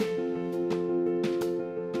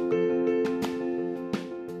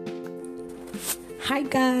Hi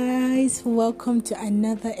guys, welcome to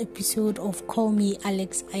another episode of Call Me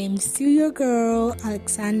Alex. I am still your girl,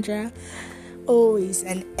 Alexandra, always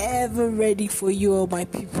and ever ready for you all my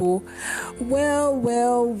people.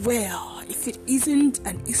 Well, if it isn't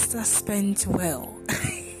an Easter spent well.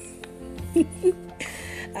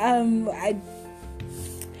 I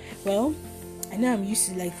know I'm used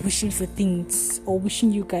to like wishing for things or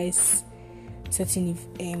wishing you guys certain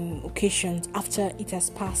occasions after it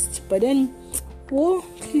has passed, but then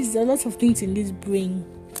please, there are lots of things in this brain,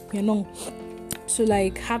 so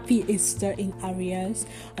like happy Easter in arrears.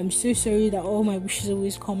 I'm so sorry that all my wishes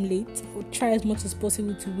always come late. I'll try as much as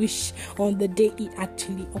possible to wish on the day it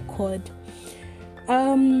actually occurred.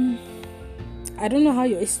 I don't know how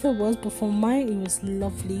your Easter was, but for mine it was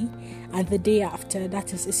lovely, and the day after,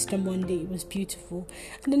 that is Easter Monday, it was beautiful.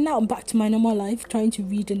 And then now I'm back to my normal life, trying to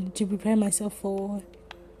read and to prepare myself for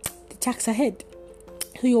the task ahead.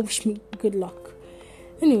 So you wish me good luck.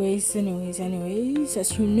 Anyways,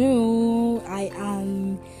 as you know, I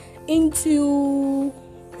am into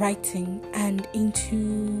writing and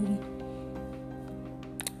into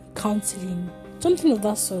counseling, something of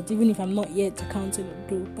that sort, even if I'm not yet a counselor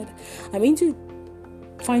though, but I'm into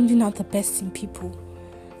finding out the best in people,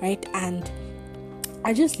 right? And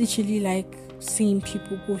I just literally like seeing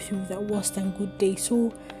people go through their worst and good days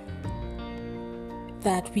so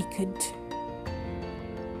that we could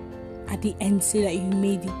at the end say that you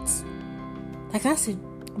made it. Like, that's a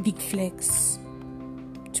big flex,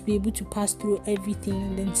 to be able to pass through everything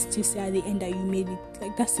and then still say at the end that you made it.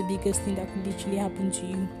 Like, that's the biggest thing that could literally happen to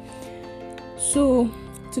you. So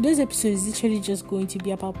today's episode is literally just going to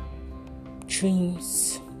be about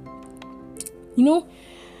dreams.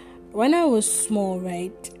 When I was small,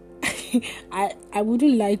 right, I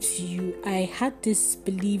wouldn't lie to you, I had this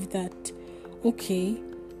belief that okay,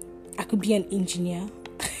 I could be an engineer.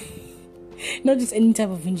 Not just any type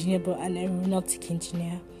of engineer, but an aeronautic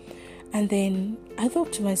engineer. And then I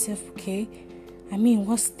thought to myself, okay,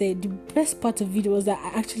 what's the best part of it was that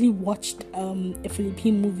I actually watched a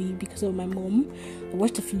Philippine movie because of my mom. I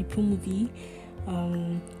watched a Philippine movie.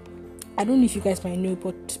 I don't know if you guys might know,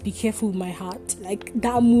 but Be Careful With My Heart. Like,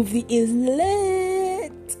 that movie is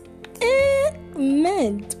lit.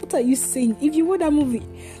 Man, what are you saying? If you watch that movie,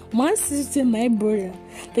 my sister, my brother,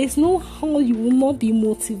 there's no how you will not be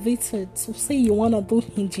motivated to say you want to do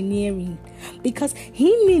engineering, because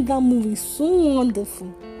he made that movie so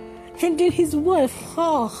wonderful. And then his wife,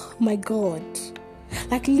 oh my god,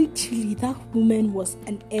 like literally that woman was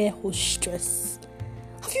an air hostess.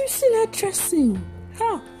 Have you seen her dressing?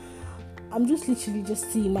 I'm just literally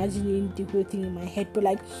just imagining the whole thing in my head. But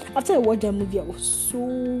like, after I watched that movie, I was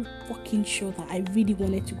so fucking sure that I really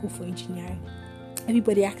wanted to go for engineering.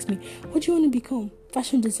 Everybody asked me, what do you want to become?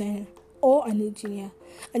 Fashion designer or an engineer?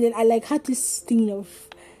 And then I like had this thing of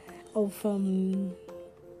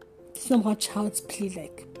somehow child's play,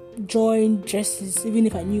 like drawing dresses, even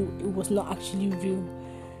if I knew it was not actually real.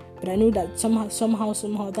 But I know that somehow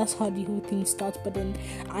that's how the whole thing starts. But then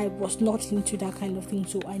I was not into that kind of thing,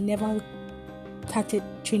 so I never started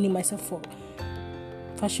training myself for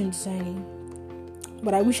fashion designing.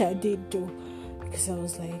 But I wish I did though, because I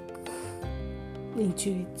was like into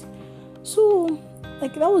it. So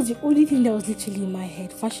like, that was the only thing that was literally in my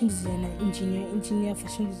head: fashion designer, engineer,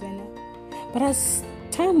 fashion designer. But as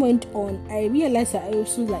time went on, I realized that I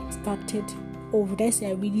also like started, or would I say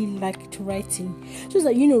I really liked writing. Just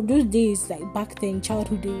like, those days, like back then,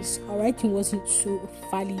 childhood days, our writing wasn't so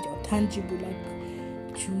valid or tangible, like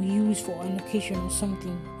to use for an occasion or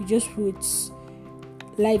something. We just wrote,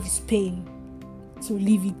 life is pain, so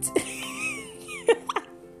leave it.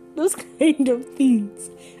 Those kind of things.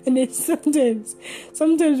 And then sometimes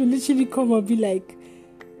we literally come and be like,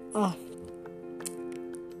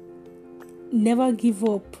 never give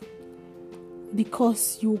up,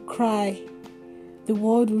 because you cry, the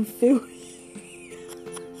world will fail you.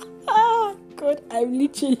 God, I'm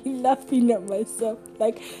literally laughing at myself.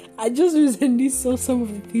 Like, I just recently saw some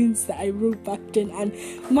of the things that I wrote back then, and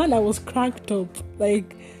man, I was cracked up.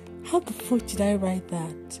 Like, how the fuck did I write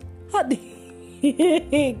that?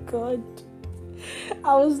 God,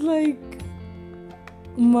 I was like,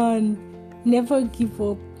 man, never give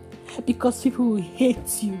up, because people will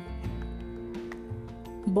hate you,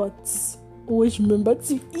 but always remember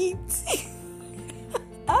to eat.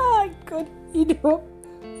 God,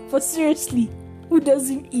 but seriously, who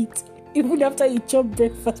doesn't eat? Even after you chop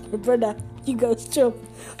breakfast, my brother, you guys chop,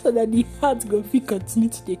 so that the heart go fit continue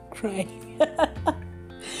to cry.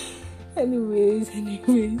 anyways,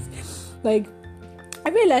 like, I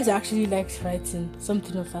realized I actually liked writing,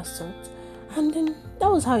 something of that sort, and then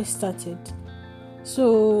that was how it started.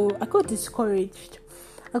 So I got discouraged.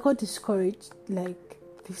 Like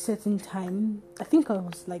this certain time. I think I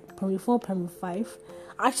was like primary 4, primary 5.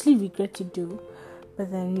 I actually regret to do.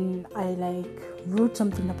 But then I like wrote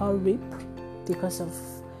something about rape because of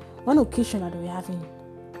one occasion that we were having.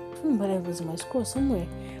 I don't remember whether it was in my school or somewhere.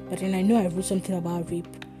 But then I know I wrote something about rape.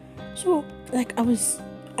 So like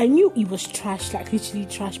I knew it was trash, like literally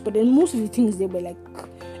trash. But then most of the things they were like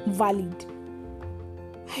valid.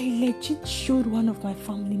 I legit showed one of my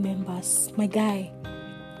family members, my guy.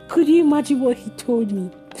 Could you imagine what he told me?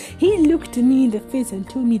 He looked me in the face and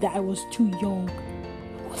told me that I was too young.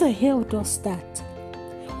 Who the hell does that?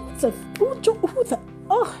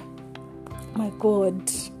 Oh my God.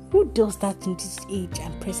 Who does that in this age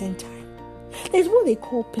and present time? There's what they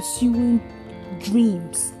call pursuing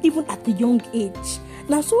dreams, even at the young age.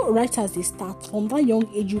 Now, so right as they start from that young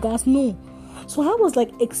age, you guys know. So I was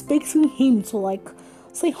like expecting him to like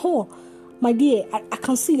say, oh, my dear, I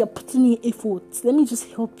can see you're putting in effort. Let me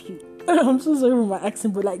just help you. I'm so sorry for my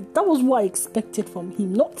accent, but like that was what I expected from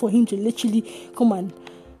him. Not for him to literally come and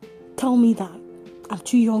tell me that I'm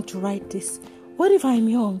too young to write this. What if I'm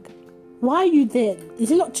young? Why are you there?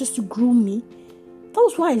 Is it not just to groom me? That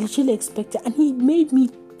was what I literally expected, and he made me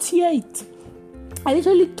tear it. I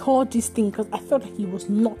literally tore this thing because I felt like it was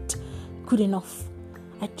not good enough.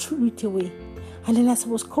 I threw it away. And then as I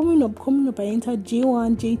was coming up, I entered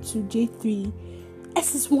J1, J2, J3.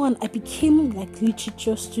 SS1, I became like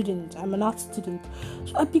literature student. I'm an art student.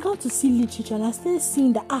 So I began to see literature and I started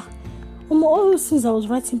seeing that, all those things I was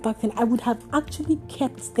writing back then, I would have actually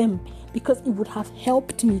kept them because it would have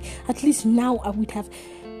helped me. At least now I would have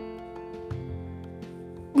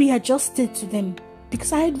readjusted to them.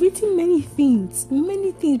 Because I had written many things,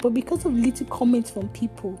 but because of little comments from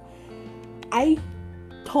people, I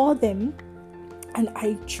tore them and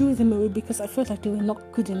I threw them away because I felt like they were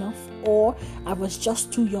not good enough, or I was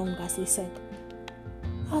just too young, as they said.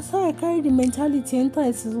 That's how I carried the mentality enter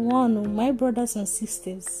SS1 of my brothers and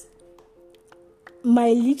sisters. My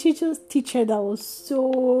literature teacher that was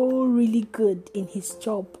so really good in his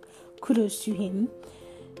job, kudos to him.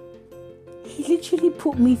 He literally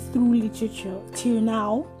put me through literature till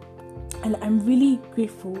now, and I'm really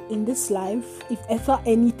grateful in this life. If ever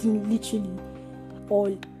anything literally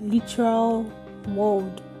or literal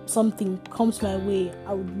world something comes my way,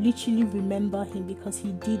 I would literally remember him because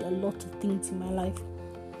he did a lot of things in my life.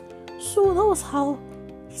 So that was how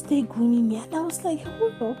he stayed grooming me, and I was like,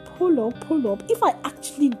 hold up. If I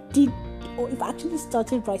actually did, or if I actually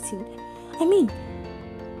started writing, I mean,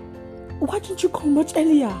 why didn't you come much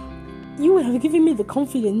earlier? You would have given me the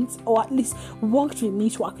confidence, or at least worked with me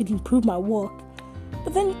so I could improve my work.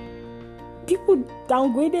 But then people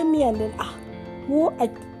downgraded me, and then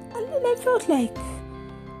and then I felt like,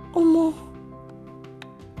 oh no.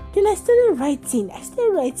 Then I started writing.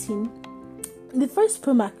 The first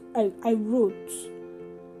poem I wrote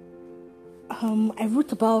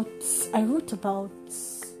about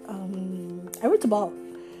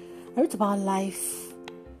life.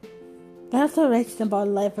 And after writing about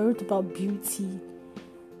life, I wrote about beauty.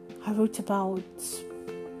 I wrote about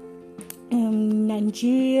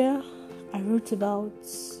Nigeria. I wrote about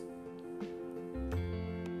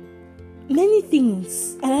many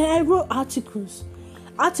things, and I wrote articles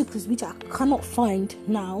which I cannot find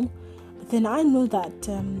now. But then I know that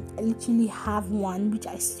I literally have one which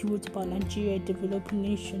I still wrote about Nigeria, a developing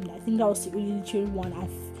nation. I think that was the only literary one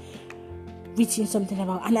I've written something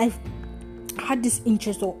about, and I've had this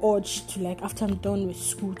interest or urge to, like, after I'm done with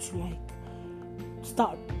school, to like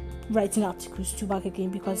start writing articles to back again,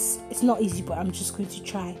 because it's not easy, but I'm just going to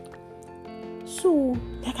try. So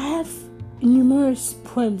like I have numerous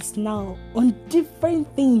poems now on different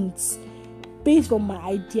things based on my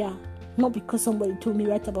idea, not because somebody told me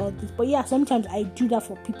write about this. But yeah, sometimes I do that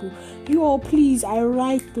for people. Please, I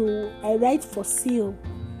write for sale.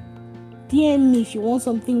 DM me if you want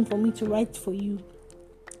something for me to write for you.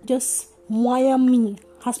 Just wire me.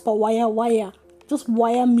 As per wire. Just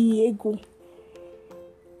wire me ego.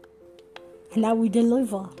 And I will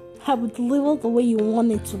deliver. I will deliver the way you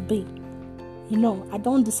want it to be. I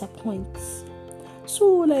don't disappoint. So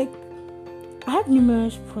like, I have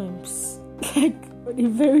numerous poems. Like,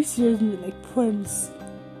 very seriously, like poems.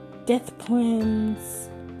 Death poems.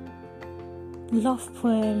 Love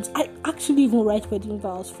poems. I actually even write wedding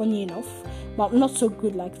vows, funny enough. But I'm not so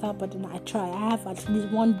good like that, but then I try. I have at least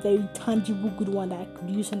one very tangible good one that I could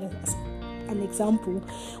use as an example,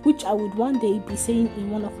 which I would one day be saying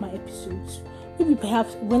in one of my episodes. Maybe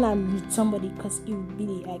perhaps when I'm with somebody, because it would be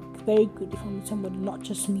like very good if I'm with somebody, not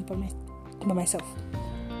just me by myself.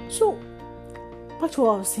 So back to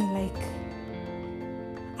what I was saying, like,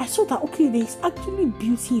 I saw that, okay, there's actually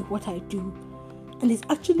beauty in what I do. And there's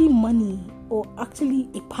actually money or actually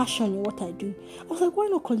a passion in what I do. I was like, why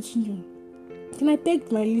not continue? Then I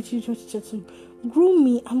begged my literature teacher to groom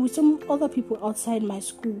me, and with some other people outside my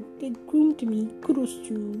school, they groomed me. Kudos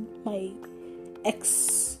to my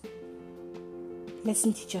ex-lesson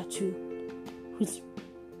teacher too, who's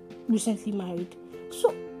recently married.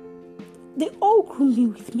 So they all groomed me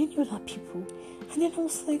with many other people. And then I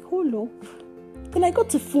was like, hold up. Then I got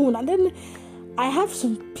the phone, and then I have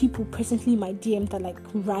some people presently in my DM that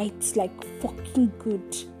write fucking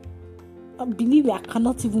good. Believe me, I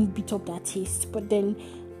cannot even beat up that taste. But then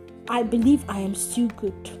I believe I am still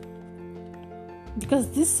good, because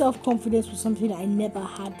this self-confidence was something I never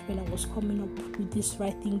had when I was coming up with this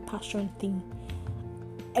writing passion thing.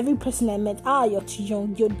 Every person I met, you're too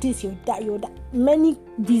young, you're this, you're that, many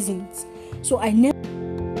reasons. So I